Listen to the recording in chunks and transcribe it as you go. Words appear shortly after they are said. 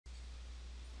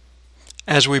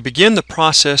As we begin the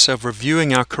process of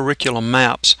reviewing our curriculum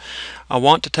maps, I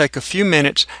want to take a few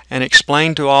minutes and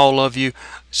explain to all of you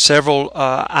several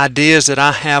ideas that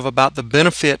I have about the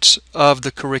benefits of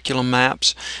the curriculum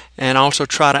maps, and also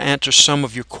try to answer some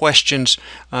of your questions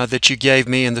that you gave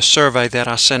me in the survey that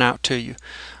I sent out to you.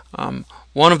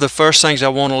 One of the first things I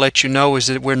want to let you know is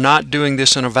that we're not doing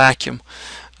this in a vacuum.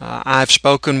 I've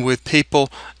spoken with people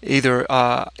either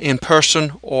in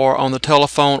person or on the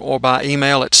telephone or by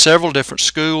email at several different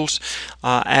schools,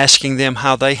 asking them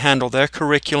how they handle their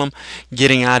curriculum,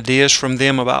 getting ideas from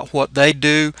them about what they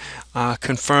do,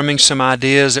 confirming some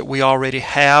ideas that we already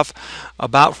have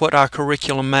about what our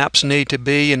curriculum maps need to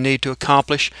be and need to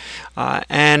accomplish.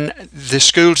 And the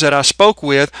schools that I spoke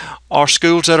with are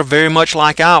schools that are very much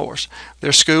like ours.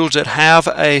 They're schools that have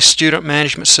a student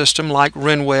management system like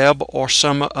RenWeb or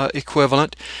some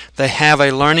equivalent. They have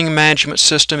a learning management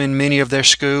system in many of their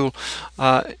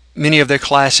many of their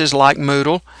classes like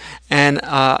Moodle, and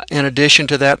in addition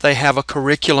to that they have a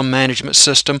curriculum management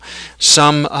system.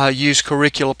 Some use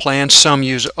curricula plans, some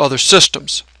use other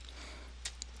systems.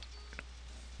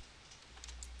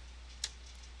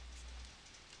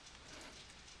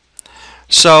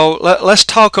 So let's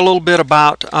talk a little bit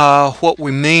about what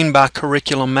we mean by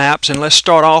curriculum maps, and let's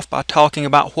start off by talking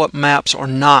about what maps are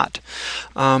not.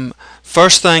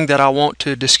 First thing that I want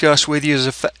to discuss with you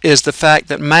is the fact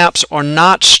that maps are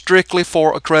not strictly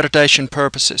for accreditation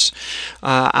purposes.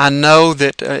 I know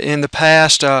that in the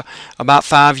past, about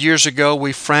 5 years ago,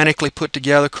 we frantically put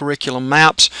together curriculum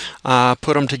maps,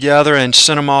 put them together and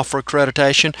sent them off for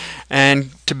accreditation, and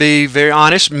to be very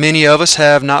honest, many of us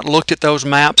have not looked at those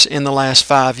maps in the last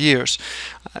 5 years.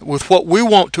 With what we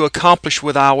want to accomplish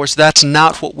with ours, that's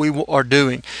not what we are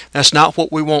doing. That's not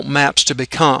what we want maps to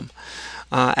become.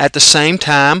 At the same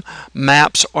time,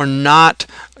 maps are not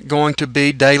going to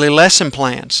be daily lesson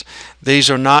plans. These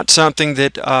are not something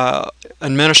that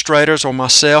administrators or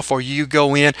myself or you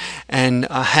go in and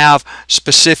have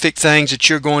specific things that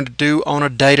you're going to do on a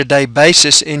day-to-day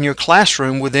basis in your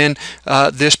classroom within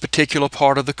this particular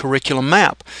part of the curriculum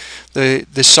map.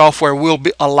 The software will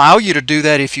allow you to do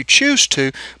that if you choose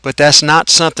to, but that's not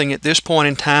something at this point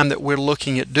in time that we're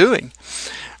looking at doing.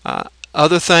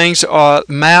 Other things are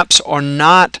maps are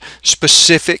not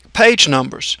specific page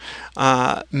numbers.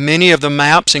 Many of the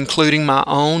maps, including my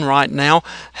own right now,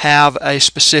 have a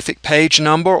specific page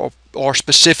number or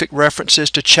specific references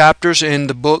to chapters in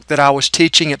the book that I was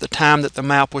teaching at the time that the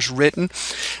map was written.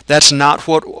 That's not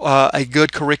what a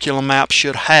good curriculum map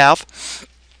should have.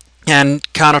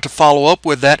 And kind of to follow up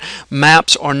with that,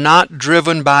 maps are not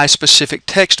driven by a specific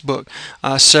textbook.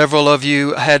 Several of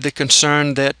you had the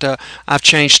concern that I've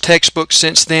changed textbooks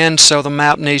since then, so the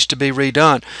map needs to be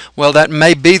redone. Well, that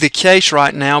may be the case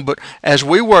right now, but as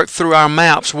we work through our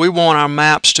maps, we want our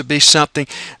maps to be something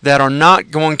that are not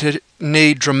going to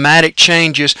need dramatic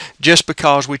changes just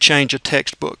because we change a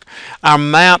textbook. Our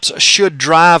maps should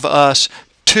drive us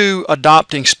to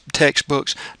adopting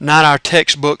textbooks, not our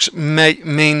textbooks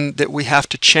mean that we have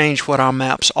to change what our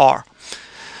maps are.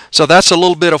 So that's a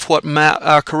little bit of what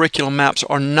our curriculum maps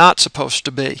are not supposed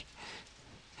to be.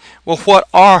 Well, what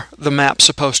are the maps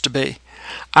supposed to be?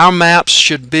 Our maps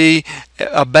should be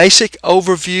a basic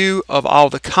overview of all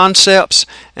the concepts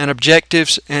and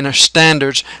objectives and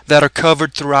standards that are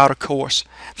covered throughout a course.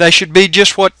 They should be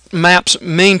just what maps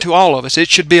mean to all of us. It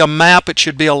should be a map, it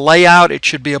should be a layout, it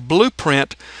should be a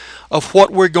blueprint of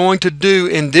what we're going to do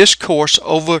in this course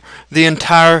over the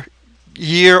entire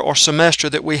year or semester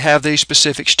that we have these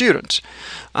specific students.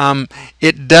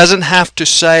 It doesn't have to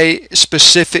say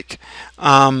specific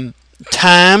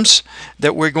times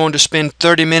that we're going to spend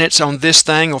 30 minutes on this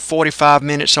thing or 45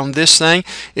 minutes on this thing.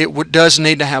 It does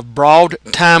need to have broad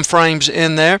time frames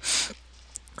in there.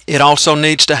 It also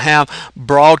needs to have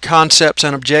broad concepts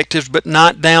and objectives, but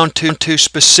not down to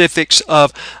specifics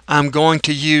of I'm going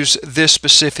to use this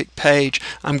specific page,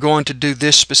 I'm going to do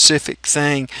this specific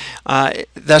thing.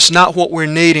 That's not what we're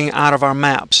needing out of our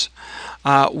maps.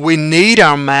 We need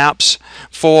our maps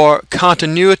for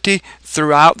continuity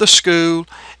throughout the school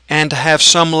and to have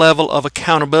some level of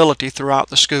accountability throughout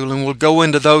the school. And we'll go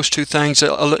into those two things in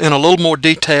a little more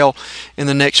detail in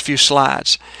the next few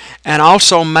slides. And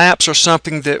also, maps are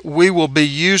something that we will be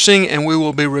using and we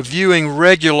will be reviewing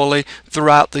regularly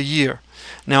throughout the year.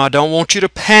 Now, I don't want you to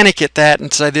panic at that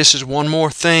and say this is one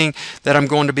more thing that I'm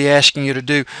going to be asking you to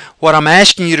do. What I'm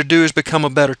asking you to do is become a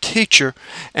better teacher,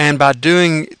 and by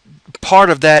doing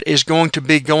part of that is going to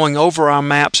be going over our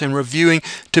maps and reviewing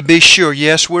to be sure,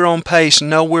 yes, we're on pace,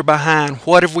 no, we're behind,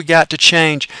 what have we got to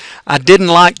change? I didn't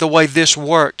like the way this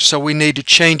worked, so we need to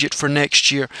change it for next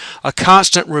year. A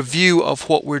constant review of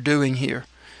what we're doing here.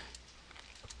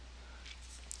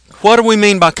 What do we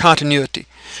mean by continuity?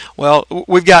 Well,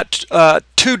 we've got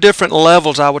two different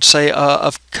levels, I would say,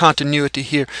 of continuity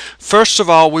here. First of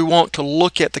all, we want to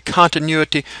look at the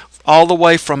continuity all the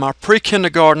way from our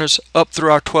pre-kindergartners up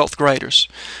through our 12th graders.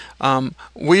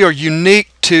 We are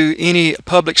unique to any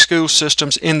public school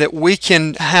systems in that we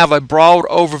can have a broad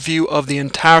overview of the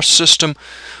entire system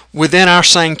within our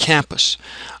same campus.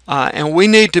 And we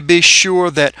need to be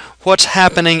sure that what's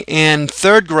happening in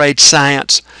 3rd grade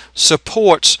science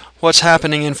supports what's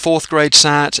happening in 4th grade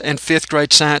science and 5th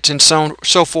grade science and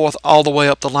so forth all the way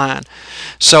up the line.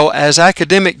 So as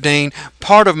academic dean,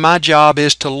 part of my job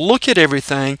is to look at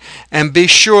everything and be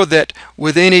sure that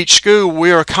within each school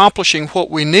we are accomplishing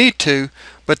what we need to,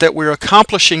 but that we're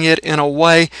accomplishing it in a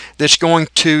way that's going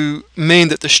to mean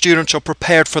that the students are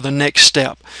prepared for the next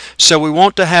step. So we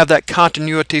want to have that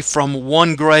continuity from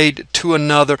one grade to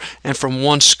another and from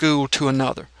one school to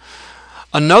another.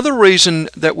 Another reason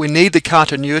that we need the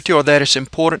continuity, or that it's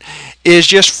important, is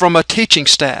just from a teaching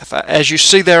staff. As you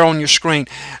see there on your screen,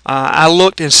 I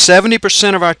looked, and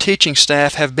 70% of our teaching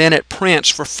staff have been at Prince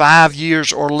for 5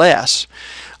 years or less.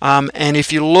 And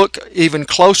if you look even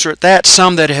closer at that,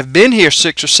 some that have been here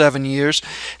 6 or 7 years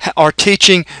are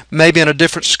teaching maybe in a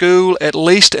different school, at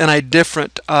least in a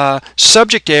different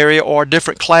subject area or a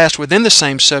different class within the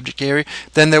same subject area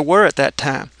than they were at that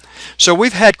time. So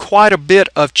we've had quite a bit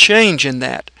of change in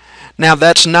that. Now,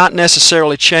 that's not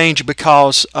necessarily change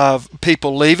because of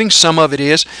people leaving. Some of it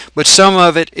is, but some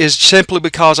of it is simply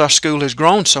because our school has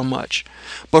grown so much.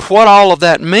 But what all of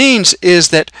that means is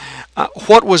that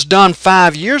what was done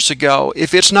 5 years ago,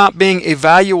 if it's not being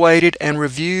evaluated and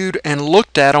reviewed and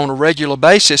looked at on a regular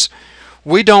basis,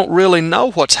 we don't really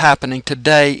know what's happening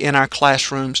today in our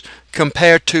classrooms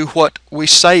compared to what we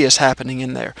say is happening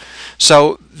in there.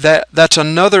 So that's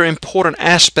another important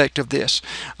aspect of this,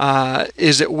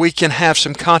 is that we can have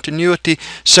some continuity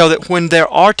so that when there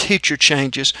are teacher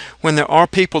changes, when there are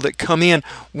people that come in,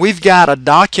 we've got a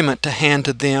document to hand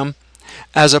to them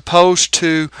as opposed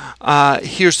to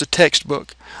here's the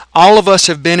textbook. All of us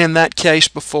have been in that case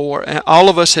before, and all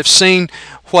of us have seen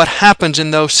what happens in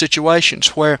those situations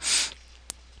where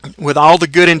with all the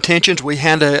good intentions we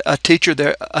hand a teacher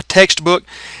a textbook,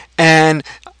 and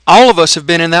all of us have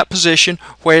been in that position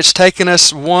where it's taken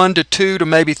us 1 to 2 to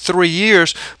maybe 3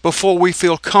 years before we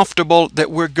feel comfortable that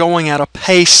we're going at a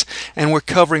pace and we're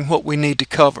covering what we need to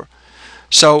cover.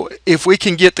 So if we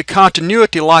can get the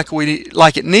continuity like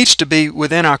it needs to be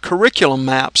within our curriculum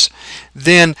maps,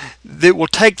 then it will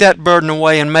take that burden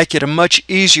away and make it a much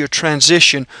easier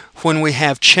transition when we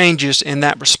have changes in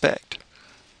that respect.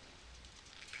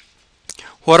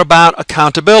 What about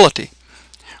accountability?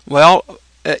 Well,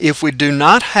 if we do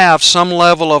not have some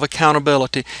level of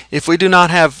accountability, if we do not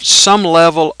have some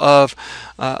level of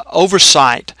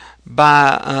oversight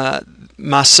by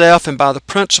myself and by the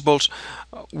principals,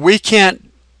 we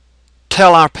can't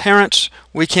tell our parents,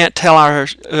 we can't tell our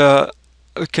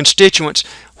constituents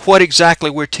what exactly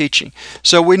we're teaching.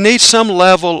 So we need some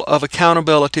level of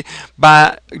accountability.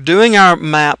 By doing our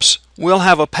maps, we'll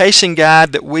have a pacing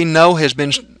guide that we know has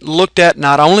been looked at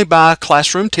not only by a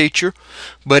classroom teacher,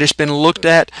 but it's been looked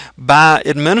at by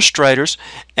administrators,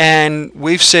 and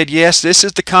we've said, yes, this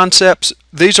is the concepts,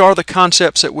 these are the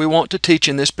concepts that we want to teach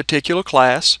in this particular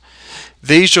class.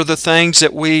 These are the things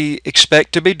that we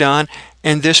expect to be done,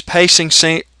 and this pacing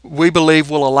we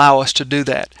believe will allow us to do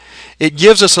that. It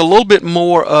gives us a little bit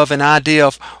more of an idea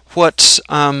of what's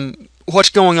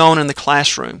going on in the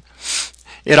classroom.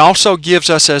 It also gives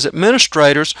us as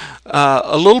administrators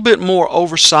a little bit more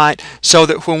oversight so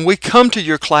that when we come to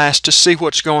your class to see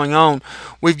what's going on,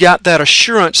 we've got that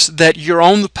assurance that you're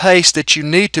on the pace that you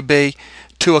need to be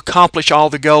to accomplish all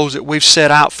the goals that we've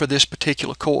set out for this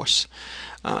particular course.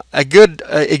 A good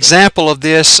example of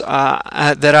this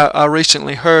that I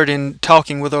recently heard in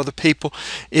talking with other people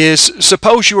is,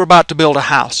 suppose you were about to build a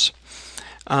house.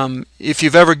 If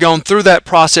you've ever gone through that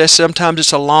process, sometimes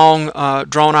it's a long,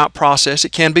 drawn-out process.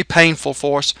 It can be painful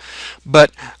for us.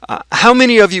 But how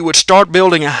many of you would start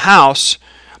building a house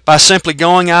by simply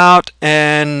going out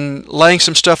and laying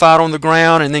some stuff out on the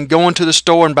ground and then going to the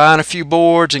store and buying a few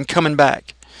boards and coming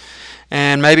back?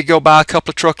 And maybe go buy a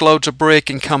couple of truckloads of brick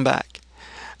and come back?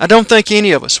 I don't think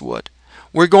any of us would.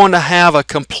 We're going to have a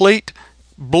complete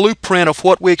blueprint of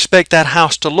what we expect that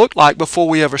house to look like before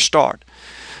we ever start.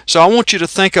 So I want you to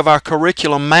think of our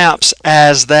curriculum maps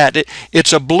as that.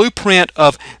 It's a blueprint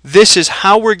of this is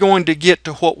how we're going to get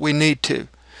to what we need to.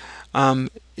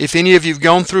 If any of you have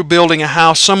gone through building a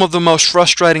house, some of the most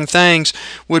frustrating things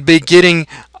would be getting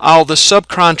all the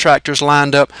subcontractors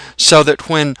lined up so that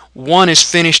when one is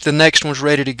finished, the next one's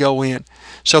ready to go in.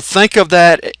 So think of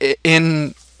that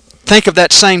in think of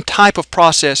that same type of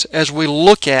process as we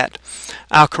look at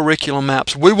our curriculum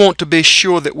maps. We want to be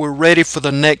sure that we're ready for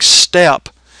the next step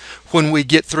when we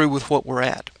get through with what we're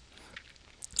at.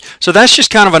 So that's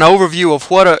just kind of an overview of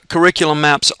what curriculum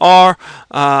maps are,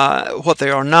 what they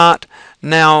are not.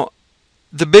 Now,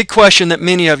 the big question that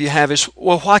many of you have is,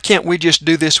 well, why can't we just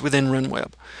do this within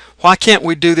RenWeb? Why can't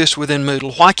we do this within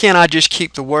Moodle? Why can't I just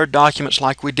keep the Word documents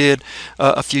like we did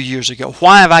a few years ago?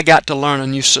 Why have I got to learn a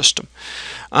new system?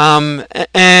 And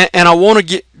I want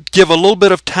to give a little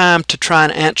bit of time to try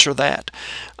and answer that.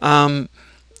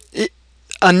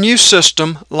 A new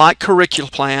system like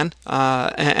Curriculaplan,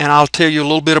 and I'll tell you a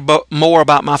little bit more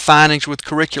about my findings with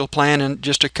Curriculaplan in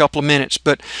just a couple of minutes,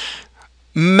 but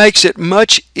makes it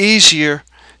much easier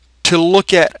to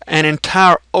look at an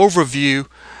entire overview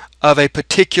of a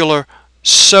particular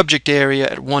subject area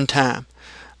at one time.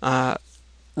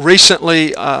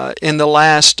 Recently, in the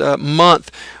last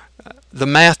month, the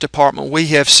math department, we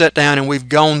have sat down and we've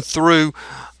gone through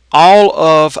all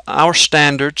of our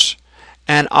standards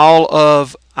and all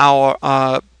of our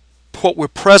what we're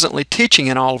presently teaching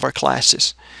in all of our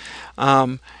classes.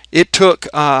 It took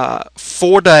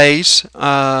 4 days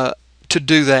to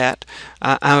do that.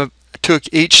 I took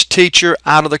each teacher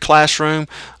out of the classroom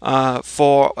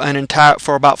for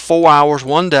about 4 hours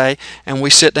one day, and we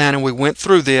sit down and we went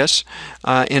through this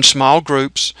in small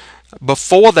groups.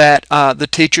 Before that, the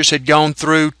teachers had gone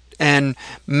through and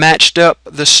matched up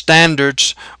the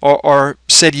standards, or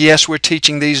said, yes, we're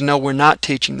teaching these, no, we're not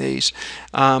teaching these.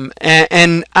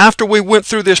 And after we went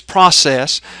through this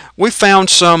process, we found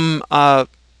some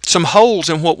holes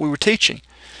in what we were teaching.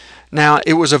 Now,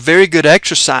 it was a very good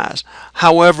exercise.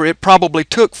 However, it probably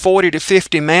took 40 to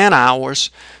 50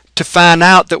 man-hours to find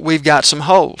out that we've got some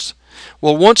holes.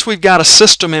 Well, once we've got a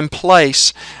system in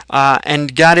place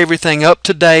and got everything up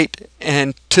to date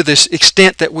and to this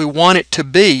extent that we want it to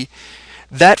be,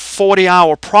 that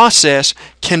 40-hour process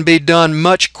can be done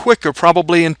much quicker,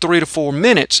 probably in 3 to 4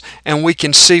 minutes, and we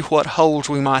can see what holes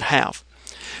we might have.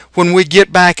 When we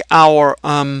get back our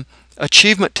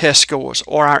achievement test scores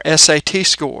or our SAT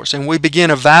scores, and we begin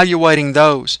evaluating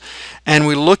those, and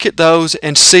we look at those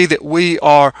and see that we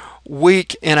are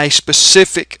weak in a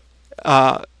specific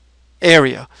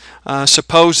area.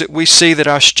 Suppose that we see that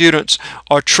our students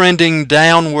are trending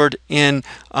downward in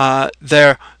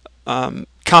their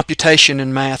computation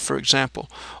in math, for example,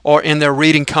 or in their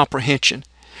reading comprehension.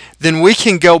 Then we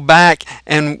can go back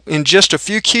and in just a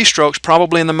few keystrokes,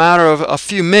 probably in the matter of a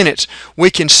few minutes,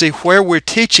 we can see where we're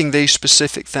teaching these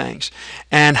specific things.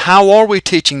 And how are we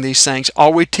teaching these things?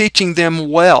 Are we teaching them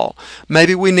well?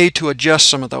 Maybe we need to adjust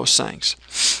some of those things.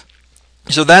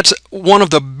 So that's one of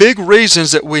the big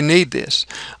reasons that we need this.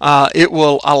 It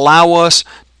will allow us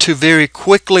to very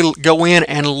quickly go in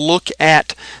and look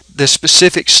at the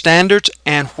specific standards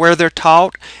and where they're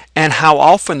taught and how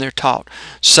often they're taught.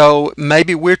 So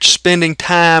maybe we're spending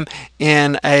time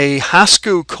in a high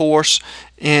school course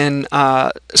in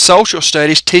social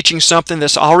studies teaching something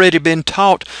that's already been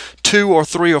taught 2 or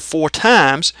 3 or 4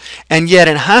 times, and yet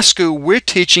in high school we're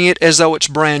teaching it as though it's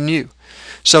brand new.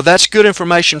 So that's good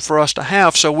information for us to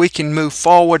have so we can move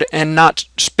forward and not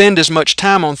spend as much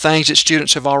time on things that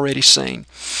students have already seen.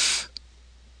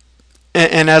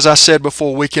 And as I said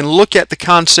before, we can look at the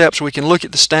concepts, we can look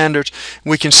at the standards,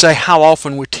 we can say how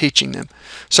often we're teaching them.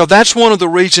 So that's one of the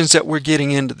reasons that we're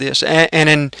getting into this.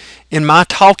 And in my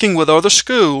talking with other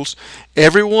schools,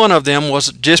 every one of them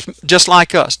was just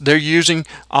like us. They're using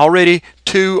already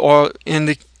 2, or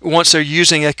once they're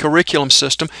using a curriculum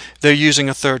system, they're using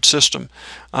a third system.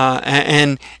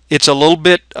 And it's a little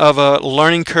bit of a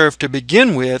learning curve to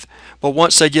begin with, but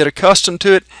once they get accustomed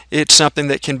to it, it's something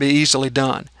that can be easily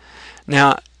done.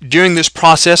 Now, during this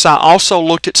process, I also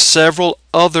looked at several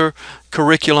other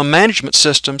curriculum management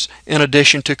systems in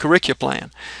addition to Curriculaplan.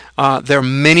 There are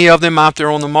many of them out there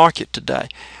on the market today.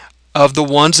 Of the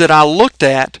ones that I looked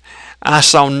at, I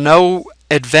saw no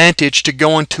advantage to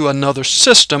going to another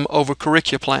system over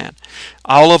Curriculaplan.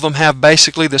 All of them have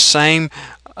basically the same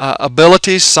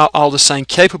abilities, all the same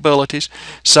capabilities,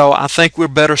 so I think we're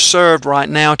better served right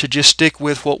now to just stick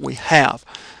with what we have.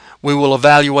 We will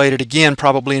evaluate it again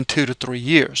probably in 2 to 3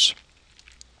 years.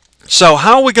 So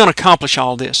how are we going to accomplish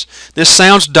all this? This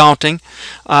sounds daunting.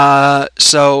 I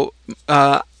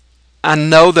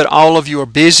know that all of you are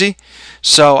busy,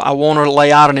 so I want to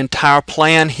lay out an entire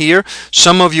plan here.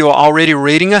 Some of you are already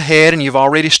reading ahead and you've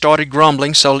already started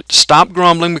grumbling, so stop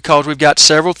grumbling because we've got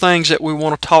several things that we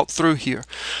want to talk through here.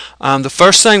 The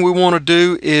first thing we want to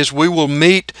do is we will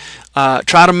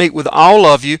try to meet with all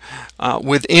of you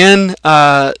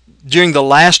during the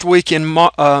last week in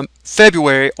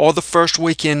February or the first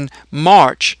week in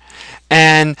March,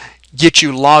 and get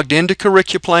you logged into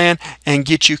Curriculum and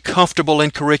get you comfortable in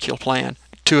Curriculum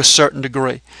to a certain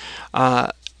degree.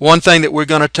 One thing that we're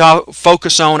going to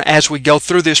focus on as we go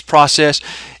through this process,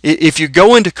 if you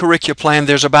go into Curriculum,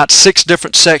 there's about 6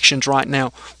 different sections right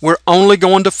now. We're only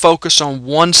going to focus on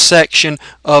one section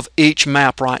of each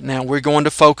map right now. We're going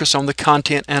to focus on the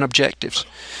content and objectives.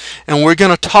 And we're going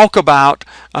to talk about,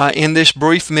 in this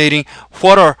brief meeting,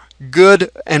 what are good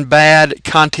and bad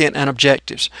content and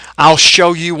objectives. I'll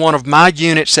show you one of my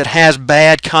units that has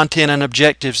bad content and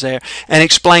objectives there and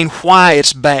explain why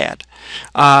it's bad.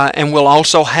 And we'll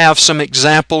also have some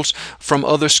examples from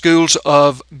other schools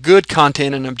of good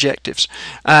content and objectives,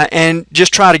 and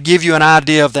just try to give you an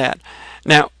idea of that.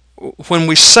 Now, when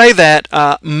we say that,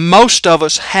 most of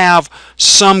us have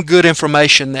some good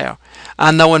information there. I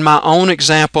know in my own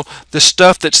example, the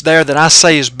stuff that's there that I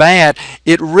say is bad,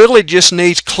 it really just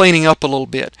needs cleaning up a little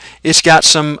bit. It's got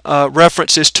some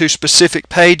references to specific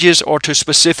pages or to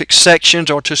specific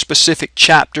sections or to specific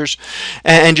chapters,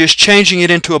 and just changing it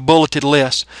into a bulleted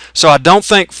list. So I don't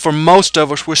think for most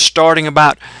of us we're talking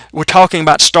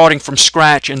about starting from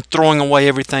scratch and throwing away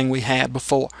everything we had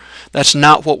before. That's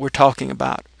not what we're talking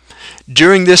about.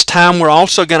 During this time, we're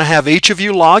also going to have each of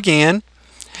you log in,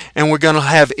 and we're going to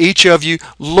have each of you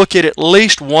look at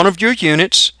least one of your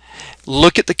units,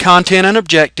 look at the content and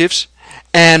objectives,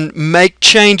 and make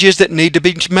changes that need to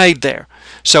be made there.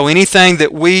 So anything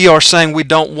that we are saying we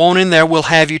don't want in there, we'll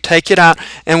have you take it out,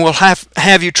 and we'll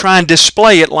have you try and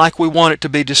display it like we want it to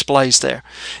be displayed there.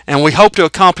 And we hope to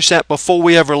accomplish that before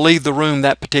we ever leave the room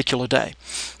that particular day.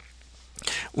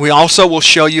 We also will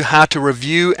show you how to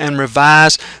review and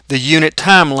revise the unit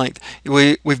time length.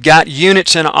 We've got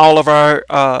units in all of our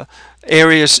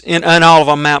areas, in all of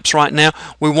our maps right now.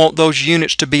 We want those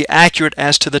units to be accurate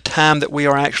as to the time that we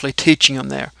are actually teaching them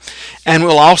there. And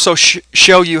we'll also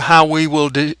show you how we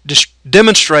will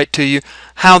demonstrate to you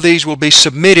how these will be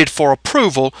submitted for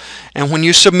approval. And when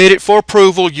you submit it for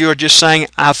approval, you're just saying,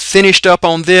 I've finished up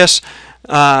on this.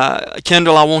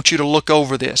 Kendall, I want you to look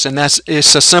over this, and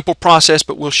it's a simple process,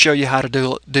 but we'll show you how to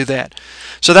do that.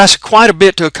 So that's quite a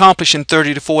bit to accomplish in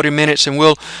 30 to 40 minutes, and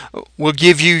we'll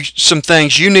give you some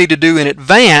things you need to do in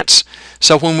advance,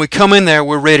 so when we come in there,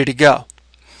 we're ready to go.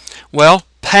 Well,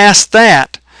 past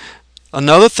that,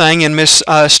 another thing, and Miss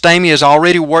Stamey has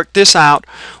already worked this out,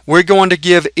 we're going to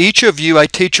give each of you a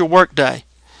teacher workday.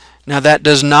 Now, that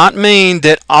does not mean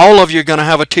that all of you are going to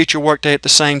have a teacher workday at the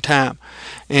same time.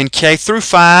 In K through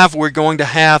 5, we're going to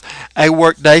have a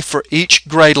workday for each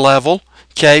grade level,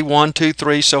 K, 1, 2,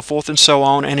 3, so forth and so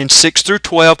on. And in 6 through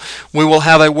 12, we will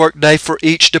have a workday for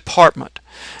each department.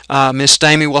 Ms.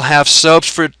 Stamey will have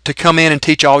subs to come in and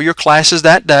teach all your classes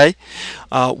that day.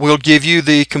 We'll give you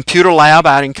the computer lab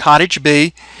out in Cottage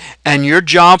B, and your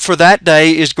job for that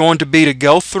day is going to be to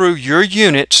go through your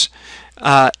units,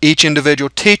 each individual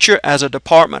teacher as a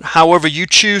department, however you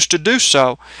choose to do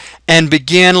so, and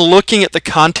begin looking at the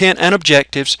content and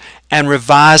objectives and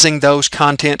revising those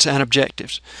contents and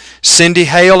objectives. Cindy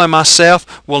Hale and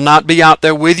myself will not be out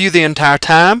there with you the entire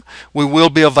time. We will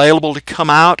be available to come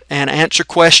out and answer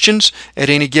questions at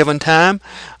any given time,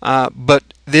 but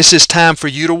this is time for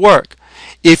you to work.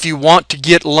 If you want to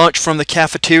get lunch from the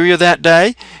cafeteria that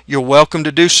day, you're welcome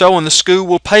to do so, and the school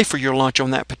will pay for your lunch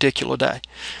on that particular day.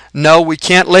 No, we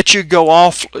can't let you go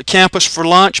off campus for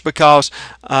lunch because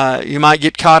you might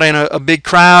get caught in a big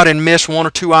crowd and miss 1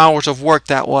 or 2 hours of work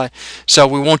that way. So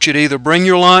we want you to either bring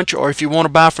your lunch, or if you want to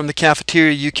buy from the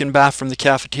cafeteria, you can buy from the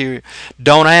cafeteria.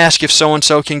 Don't ask if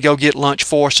so-and-so can go get lunch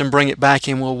for us and bring it back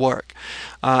and we'll work.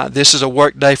 This is a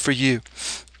work day for you.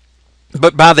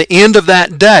 But by the end of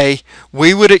that day,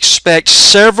 we would expect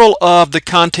several of the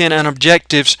content and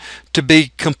objectives to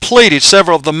be completed,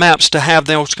 several of the maps to have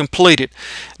those completed.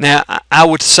 Now, I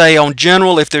would say on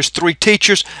general, if there's 3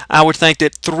 teachers, I would think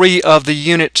that 3 of the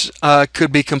units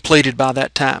could be completed by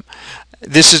that time.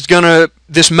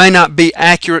 This may not be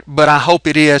accurate, but I hope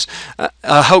it is.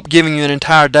 I hope giving you an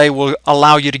entire day will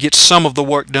allow you to get some of the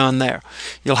work done there.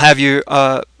 You'll have your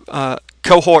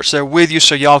cohorts there with you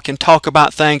so y'all can talk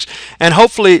about things, and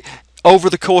hopefully over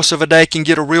the course of a day can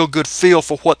get a real good feel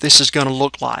for what this is going to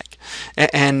look like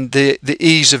and the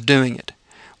ease of doing it.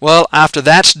 Well, after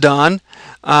that's done,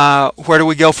 where do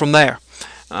we go from there?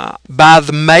 By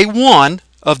the May 1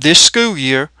 of this school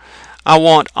year, I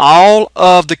want all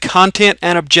of the content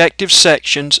and objective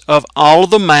sections of all of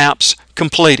the maps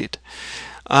completed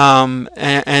and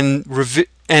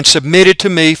submitted to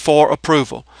me for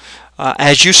approval.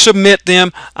 As you submit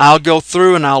them, I'll go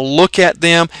through and I'll look at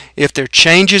them. If there are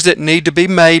changes that need to be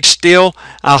made still,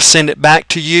 I'll send it back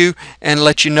to you and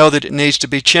let you know that it needs to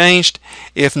be changed.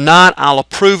 If not, I'll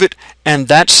approve it, and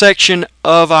that section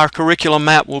of our curriculum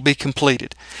map will be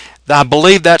completed. I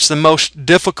believe that's the most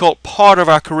difficult part of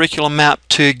our curriculum map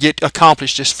to get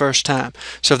accomplished this first time.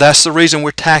 So that's the reason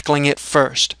we're tackling it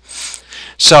first.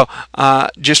 So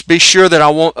just be sure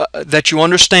that that you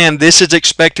understand this is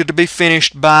expected to be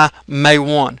finished by May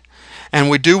 1. And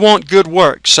we do want good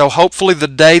work, so hopefully the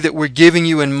day that we're giving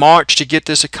you in March to get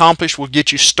this accomplished will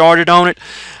get you started on it.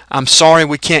 I'm sorry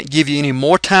we can't give you any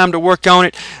more time to work on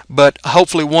it, but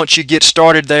hopefully once you get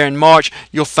started there in March,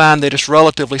 you'll find that it's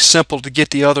relatively simple to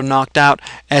get the other knocked out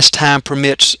as time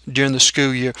permits during the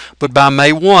school year. But by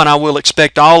May 1, I will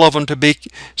expect all of them to be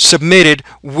submitted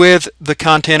with the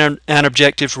content and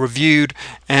objectives reviewed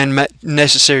and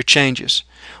necessary changes.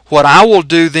 What I will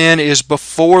do then is,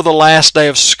 before the last day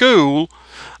of school,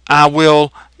 I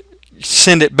will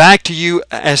send it back to you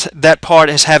as that part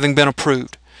as having been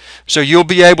approved. So you'll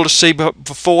be able to see,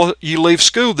 before you leave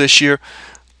school this year,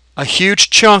 a huge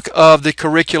chunk of the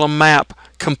curriculum map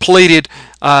completed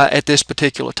at this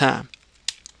particular time.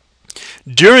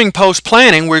 During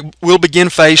post-planning, we'll begin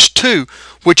phase 2,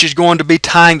 which is going to be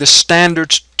tying the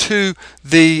standards to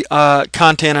the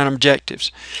content and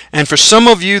objectives. And for some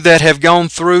of you that have gone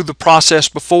through the process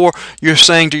before, you're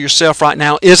saying to yourself right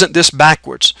now, isn't this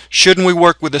backwards? Shouldn't we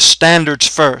work with the standards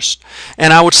first?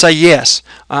 And I would say yes.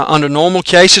 Under normal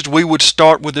cases, we would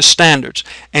start with the standards.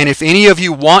 And if any of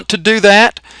you want to do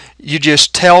that, you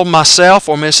just tell myself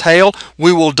or Miss Hale,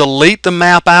 we will delete the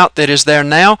map out that is there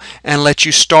now and let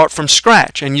you start from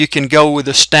scratch. And you can go with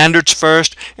the standards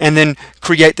first and then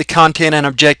create the content and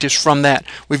objectives from that.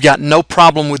 We've got no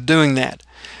problem with doing that.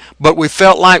 But we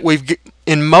felt like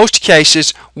in most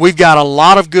cases, we've got a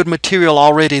lot of good material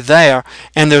already there,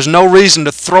 and there's no reason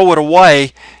to throw it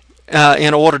away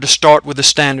in order to start with the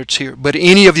standards here. But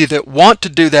any of you that want to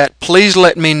do that, please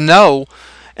let me know,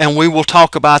 and we will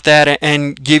talk about that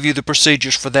and give you the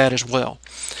procedures for that as well.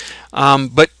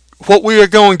 But what we are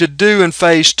going to do in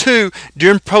phase 2,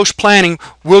 during post-planning,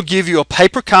 we'll give you a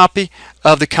paper copy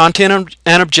of the content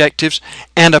and objectives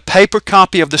and a paper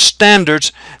copy of the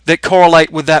standards that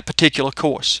correlate with that particular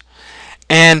course.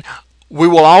 And we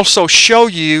will also show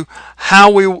you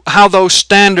how those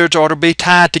standards are to be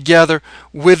tied together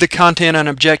with the content and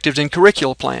objectives in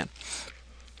curriculum plan.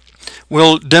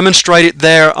 We'll demonstrate it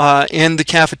there in the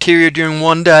cafeteria during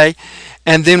one day,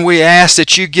 and then we ask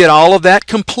that you get all of that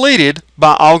completed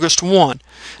by August 1.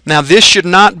 Now, this should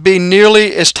not be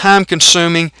nearly as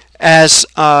time-consuming as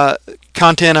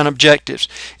content and objectives.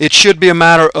 It should be a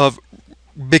matter of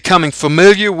becoming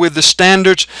familiar with the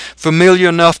standards, familiar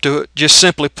enough to just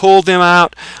simply pull them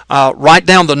out, write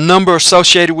down the number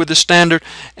associated with the standard,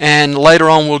 and later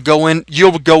on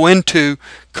you'll go into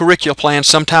curriculum plan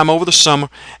sometime over the summer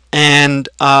and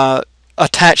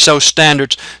attach those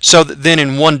standards, so that then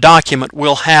in one document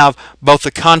we'll have both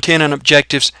the content and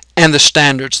objectives and the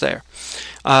standards there.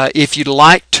 If you'd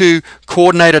like to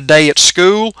coordinate a day at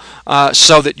school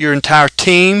so that your entire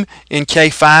team in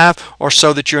K-5 or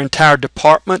so that your entire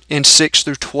department in 6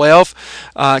 through 12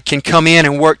 can come in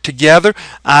and work together,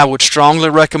 I would strongly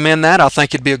recommend that. I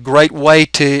think it'd be a great way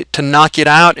to knock it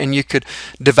out, and you could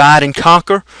divide and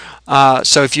conquer.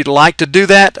 So if you'd like to do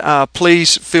that,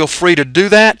 please feel free to do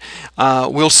that.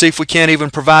 We'll see if we can't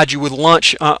even provide you with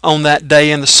lunch on that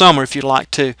day in the summer if you'd like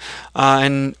to.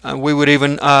 And we would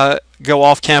even go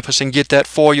off campus and get that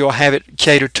for you, or have it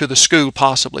catered to the school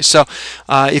possibly. So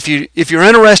if you're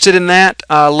interested in that,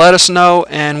 let us know,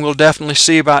 and we'll definitely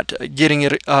see about getting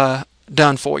it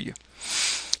done for you.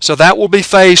 So that will be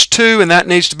phase 2, and that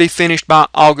needs to be finished by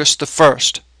August the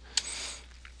 1st.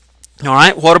 All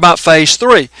right, what about phase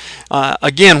 3?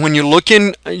 Again, when you look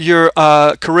in your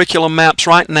curriculum maps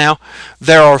right now,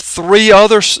 there are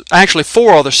actually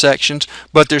 4 other sections,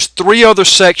 but there's 3 other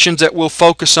sections that we'll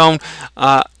focus on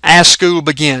as school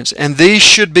begins. And these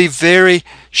should be very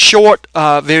short,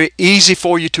 very easy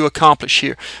for you to accomplish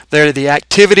here. They're the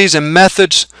activities and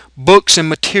methods, books and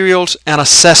materials, and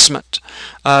assessment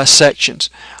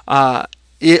sections.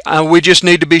 We just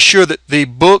need to be sure that the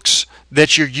books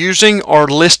that you're using are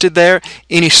listed there.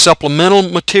 Any supplemental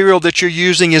material that you're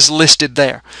using is listed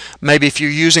there. Maybe if you're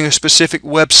using a specific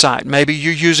website, maybe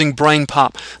you're using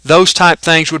BrainPop, those type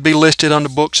things would be listed under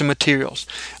books and materials.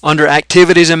 Under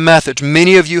activities and methods,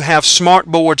 many of you have smart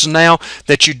boards now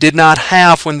that you did not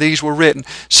have when these were written.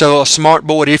 So a smart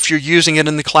board, if you're using it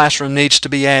in the classroom, needs to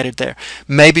be added there.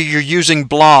 Maybe you're using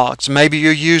blogs, maybe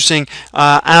you're using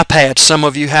iPads. Some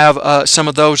of you have some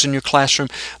of those in your classroom.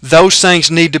 Those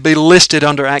things need to be listed listed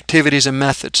under activities and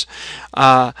methods.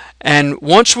 And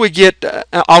once we get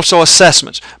also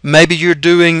assessments, maybe you're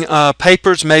doing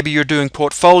papers, maybe you're doing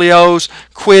portfolios,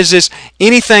 quizzes,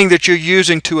 anything that you're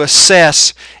using to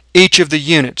assess each of the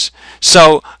units.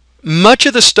 So much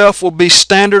of the stuff will be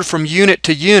standard from unit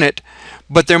to unit,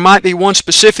 but there might be one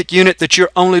specific unit that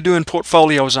you're only doing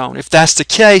portfolios on. If that's the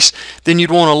case, then you'd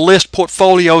want to list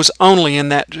portfolios only in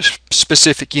that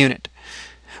specific unit.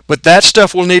 But that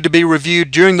stuff will need to be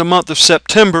reviewed during the month of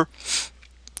September,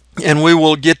 and we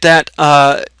will get that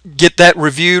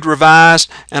reviewed,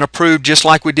 revised, and approved just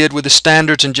like we did with the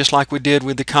standards and just like we did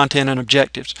with the content and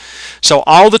objectives. So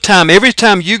all the time, every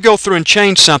time you go through and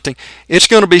change something, it's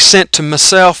going to be sent to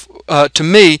myself, to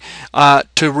me,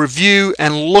 to review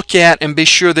and look at and be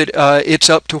sure that it's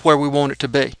up to where we want it to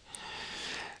be.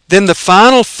 Then the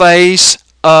final phase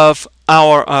of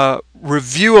our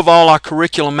review of all our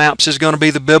curriculum maps is going to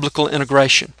be the biblical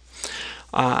integration.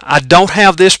 I don't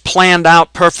have this planned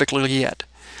out perfectly yet,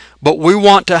 but we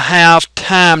want to have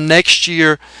time next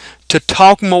year to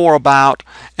talk more about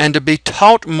and to be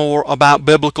taught more about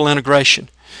biblical integration.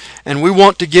 And we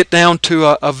want to get down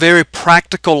to a very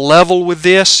practical level with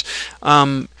this.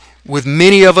 With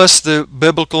many of us, the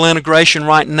biblical integration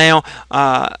right now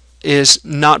is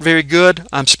not very good.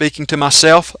 I'm speaking to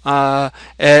myself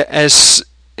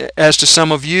as to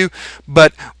some of you,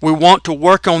 but we want to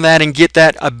work on that and get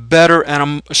that a better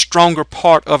and a stronger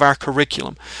part of our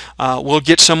curriculum. We'll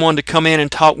get someone to come in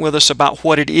and talk with us about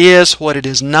what it is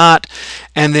not,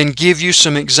 and then give you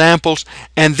some examples,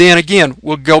 and then again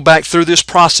we'll go back through this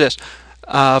process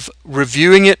of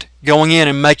reviewing it, going in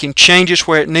and making changes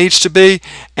where it needs to be,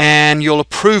 and you'll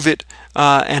approve it,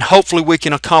 and hopefully we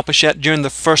can accomplish that during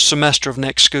the first semester of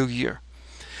next school year.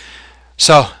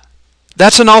 So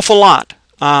that's an awful lot.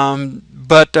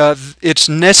 But it's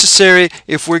necessary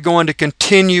if we're going to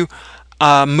continue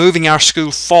moving our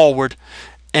school forward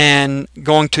and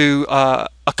going to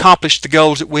accomplish the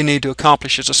goals that we need to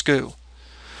accomplish as a school.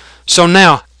 So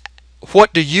now,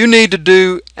 what do you need to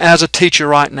do as a teacher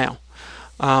right now?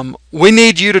 We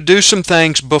need you to do some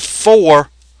things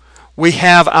before we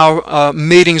have our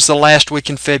meetings the last week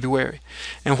in February.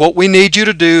 And what we need you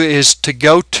to do is to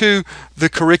go to the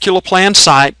Curricula Plan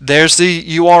site. There's the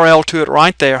URL to it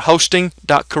right there,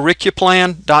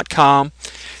 hosting.curriculaplan.com,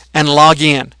 and log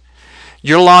in.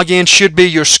 Your login should be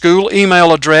your school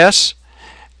email address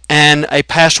and a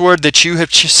password that you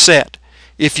have set.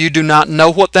 If you do not know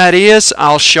what that is,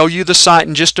 I'll show you the site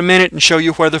in just a minute and show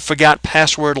you where the forgot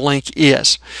password link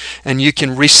is, and you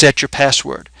can reset your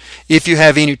password. If you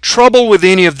have any trouble with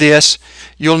any of this,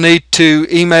 you'll need to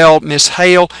email Miss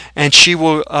Hale, and she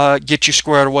will get you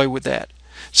squared away with that.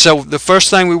 So the first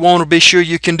thing we want to be sure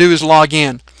you can do is log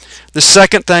in. The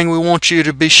second thing we want you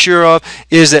to be sure of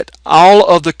is that all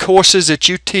of the courses that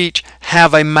you teach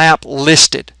have a map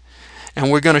listed, and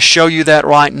we're going to show you that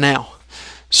right now.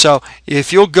 So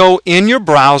if you'll go in your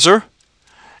browser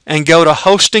and go to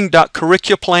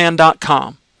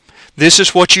hosting.curriculaplan.com, this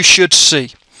is what you should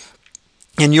see.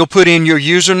 And you'll put in your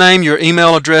username, your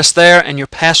email address there, and your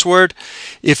password.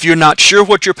 If you're not sure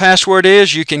what your password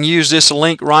is, you can use this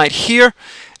link right here,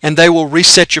 and they will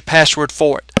reset your password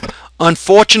for it.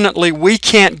 Unfortunately, we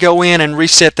can't go in and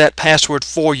reset that password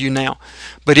for you now.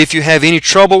 But if you have any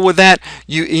trouble with that,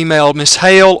 you email Miss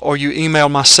Hale or you email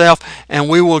myself, and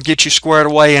we will get you squared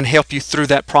away and help you through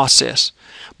that process.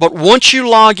 But once you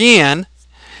log in,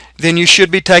 then you should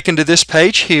be taken to this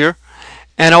page here.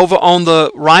 And over on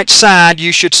the right side,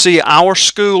 you should see our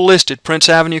school listed, Prince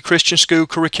Avenue Christian School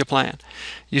Curricula Plan.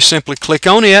 You simply click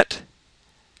on it,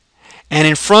 and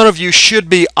in front of you should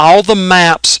be all the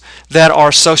maps that are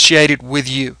associated with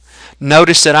you.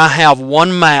 Notice that I have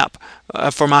one map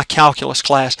for my calculus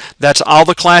class. That's all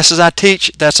the classes I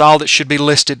teach. That's all that should be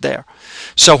listed there.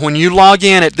 So when you log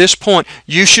in at this point,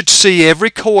 you should see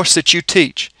every course that you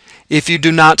teach. If you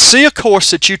do not see a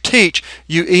course that you teach,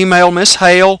 you email Miss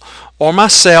Hale or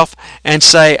myself and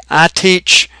say, I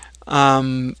teach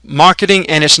marketing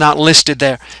and it's not listed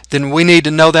there. Then we need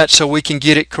to know that so we can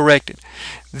get it corrected.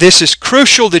 This is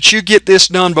crucial that you get this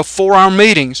done before our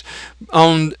meetings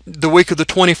on the week of the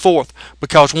 24th,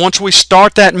 because once we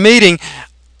start that meeting,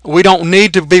 we don't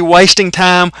need to be wasting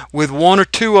time with one or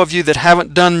two of you that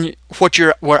haven't done what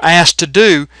we're asked to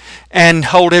do and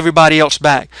hold everybody else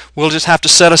back. We'll just have to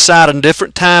set aside a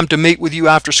different time to meet with you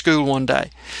after school one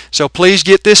day. So please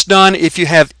get this done. If you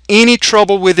have any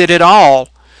trouble with it at all,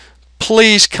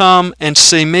 please come and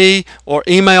see me or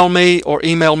email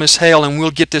Miss Hale, and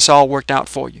we'll get this all worked out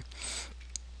for you.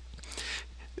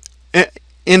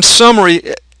 In summary,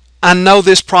 I know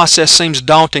this process seems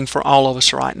daunting for all of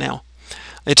us right now.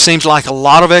 It seems like a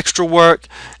lot of extra work,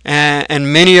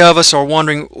 and many of us are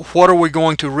wondering, what are we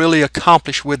going to really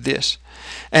accomplish with this?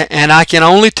 And I can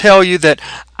only tell you that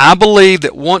I believe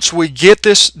that once we get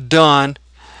this done,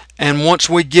 and once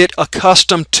we get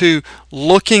accustomed to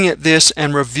looking at this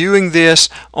and reviewing this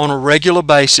on a regular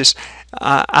basis,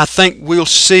 I think we'll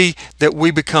see that we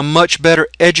become much better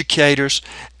educators,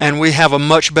 and we have a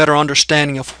much better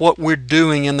understanding of what we're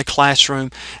doing in the classroom,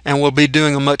 and we'll be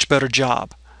doing a much better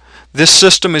job. This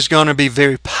system is going to be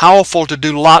very powerful to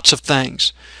do lots of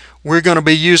things. We're going to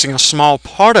be using a small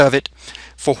part of it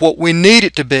for what we need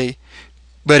it to be,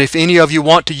 but if any of you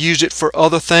want to use it for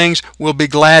other things, we'll be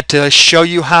glad to show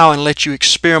you how and let you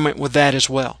experiment with that as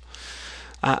well.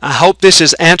 I hope this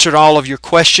has answered all of your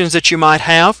questions that you might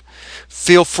have.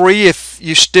 Feel free, if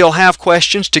you still have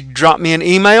questions, to drop me an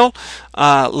email.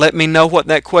 Let me know what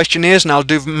that question is, and I'll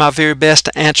do my very best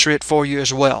to answer it for you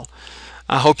as well.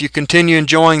 I hope you continue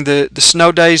enjoying the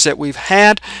snow days that we've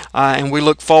had, and we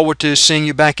look forward to seeing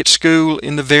you back at school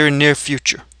in the very near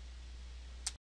future.